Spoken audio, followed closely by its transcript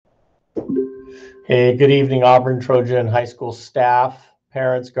Hey, good evening, Auburn Trojan High School staff,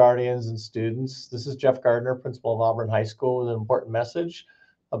 parents, guardians, and students. This is Jeff Gardner, principal of Auburn High School, with an important message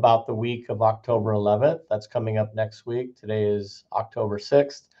about the week of October 11th. That's coming up next week. Today is October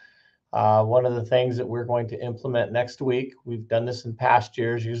 6th. One of the things that we're going to implement next week, we've done this in past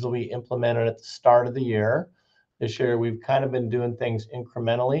years, usually we implement it at the start of the year. This year, we've kind of been doing things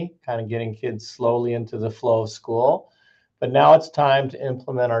incrementally, kind of getting kids slowly into the flow of school. But now it's time to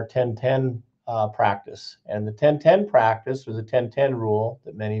implement our 10-10 practice. And the 10-10 practice, or the 10-10 rule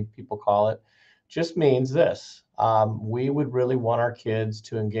that many people call it, just means this. We would really want our kids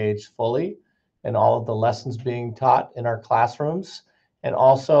to engage fully in all of the lessons being taught in our classrooms, and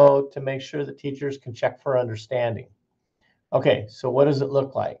also to make sure that teachers can check for understanding. Okay, so what does it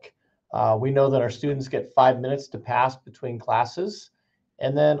look like? We know that our students get 5 minutes to pass between classes.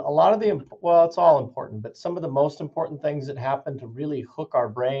 And then a lot of well, it's all important, but some of the most important things that happen to really hook our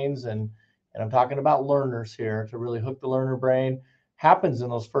brains, and I'm talking about learners here, to really hook the learner brain, happens in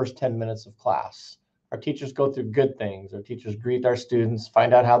those first 10 minutes of class. Our teachers go through good things. Our teachers greet our students,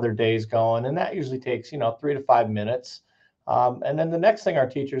 find out how their day's going, and that usually takes, 3 to 5 minutes. And then the next thing our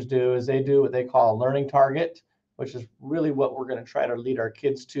teachers do is they do what they call a learning target, which is really what we're going to try to lead our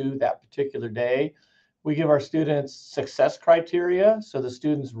kids to that particular day. We give our students success criteria so the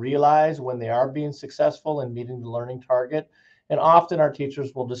students realize when they are being successful in meeting the learning target. And often our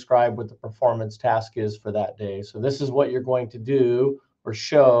teachers will describe what the performance task is for that day. So this is what you're going to do or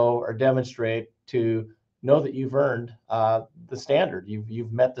show or demonstrate to know that you've earned the standard.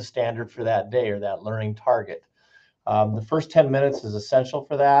 You've met the standard for that day or that learning target. The first 10 minutes is essential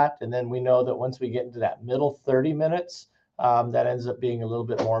for that. And then we know that once we get into that middle 30 minutes, that ends up being a little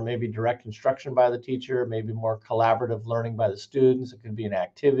bit more maybe direct instruction by the teacher, maybe more collaborative learning by the students. It could be an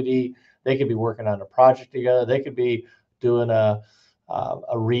activity. They could be working on a project together. They could be doing a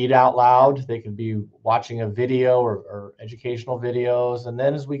read out loud. They could be watching a video or educational videos. And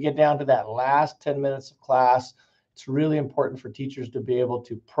then as we get down to that last 10 minutes of class, it's really important for teachers to be able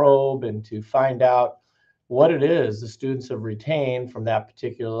to probe and to find out what it is the students have retained from that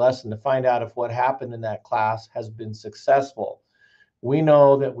particular lesson, to find out if what happened in that class has been successful. We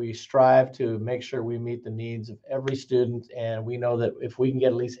know that we strive to make sure we meet the needs of every student, and we know that if we can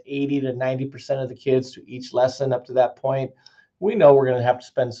get at least 80 to 90% of the kids to each lesson up to that point, we know we're going to have to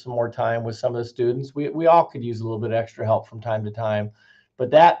spend some more time with some of the students. We all could use a little bit of extra help from time to time, but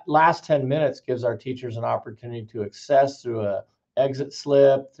that last 10 minutes gives our teachers an opportunity to assess through a exit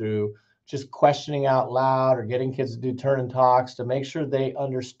slip, through just questioning out loud or getting kids to do turn and talks to make sure they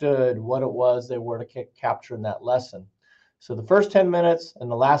understood what it was they were to capture in that lesson. So the first 10 minutes and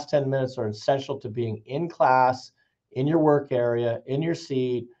the last 10 minutes are essential to being in class, in your work area, in your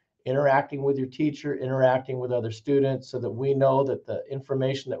seat, interacting with your teacher, interacting with other students, so that we know that the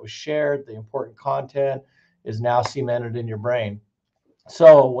information that was shared, the important content, is now cemented in your brain.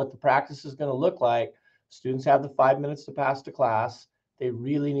 So what the practice is going to look like, students have the 5 minutes to pass to class. They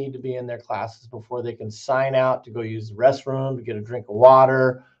really need to be in their classes before they can sign out to go use the restroom, to get a drink of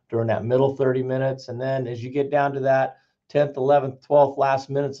water during that middle 30 minutes. And then as you get down to that 10th, 11th, 12th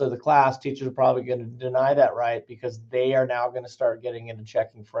last minutes of the class, teachers are probably going to deny that right, because they are now going to start getting into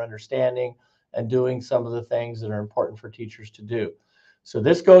checking for understanding and doing some of the things that are important for teachers to do. So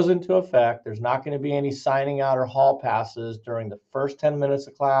this goes into effect. There's not going to be any signing out or hall passes during the first 10 minutes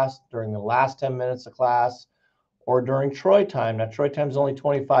of class, during the last 10 minutes of class, or during Troy time. Now, Troy time is only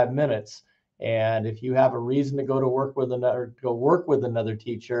 25 minutes. And if you have a reason to go work with another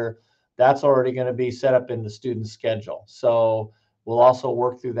teacher, that's already going to be set up in the student's schedule. So we'll also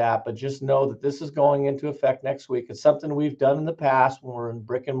work through that. But just know that this is going into effect next week. It's something we've done in the past when we're in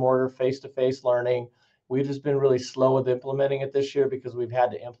brick and mortar face-to-face learning. We've just been really slow with implementing it this year because we've had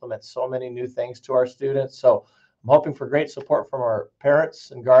to implement so many new things to our students. So I'm hoping for great support from our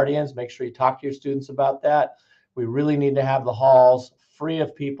parents and guardians. Make sure you talk to your students about that. We really need to have the halls free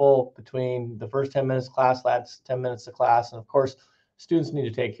of people between the first 10 minutes of class, last 10 minutes of class. And of course, students need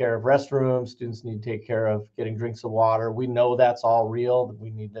to take care of restrooms. Students need to take care of getting drinks of water. We know that's all real. We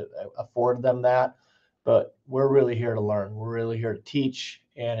need to afford them that. But we're really here to learn. We're really here to teach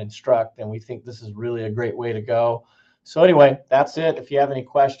and instruct. And we think this is really a great way to go. So anyway, that's it. If you have any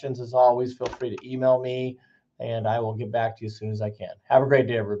questions, as always, feel free to email me, and I will get back to you as soon as I can. Have a great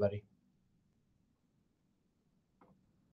day, everybody.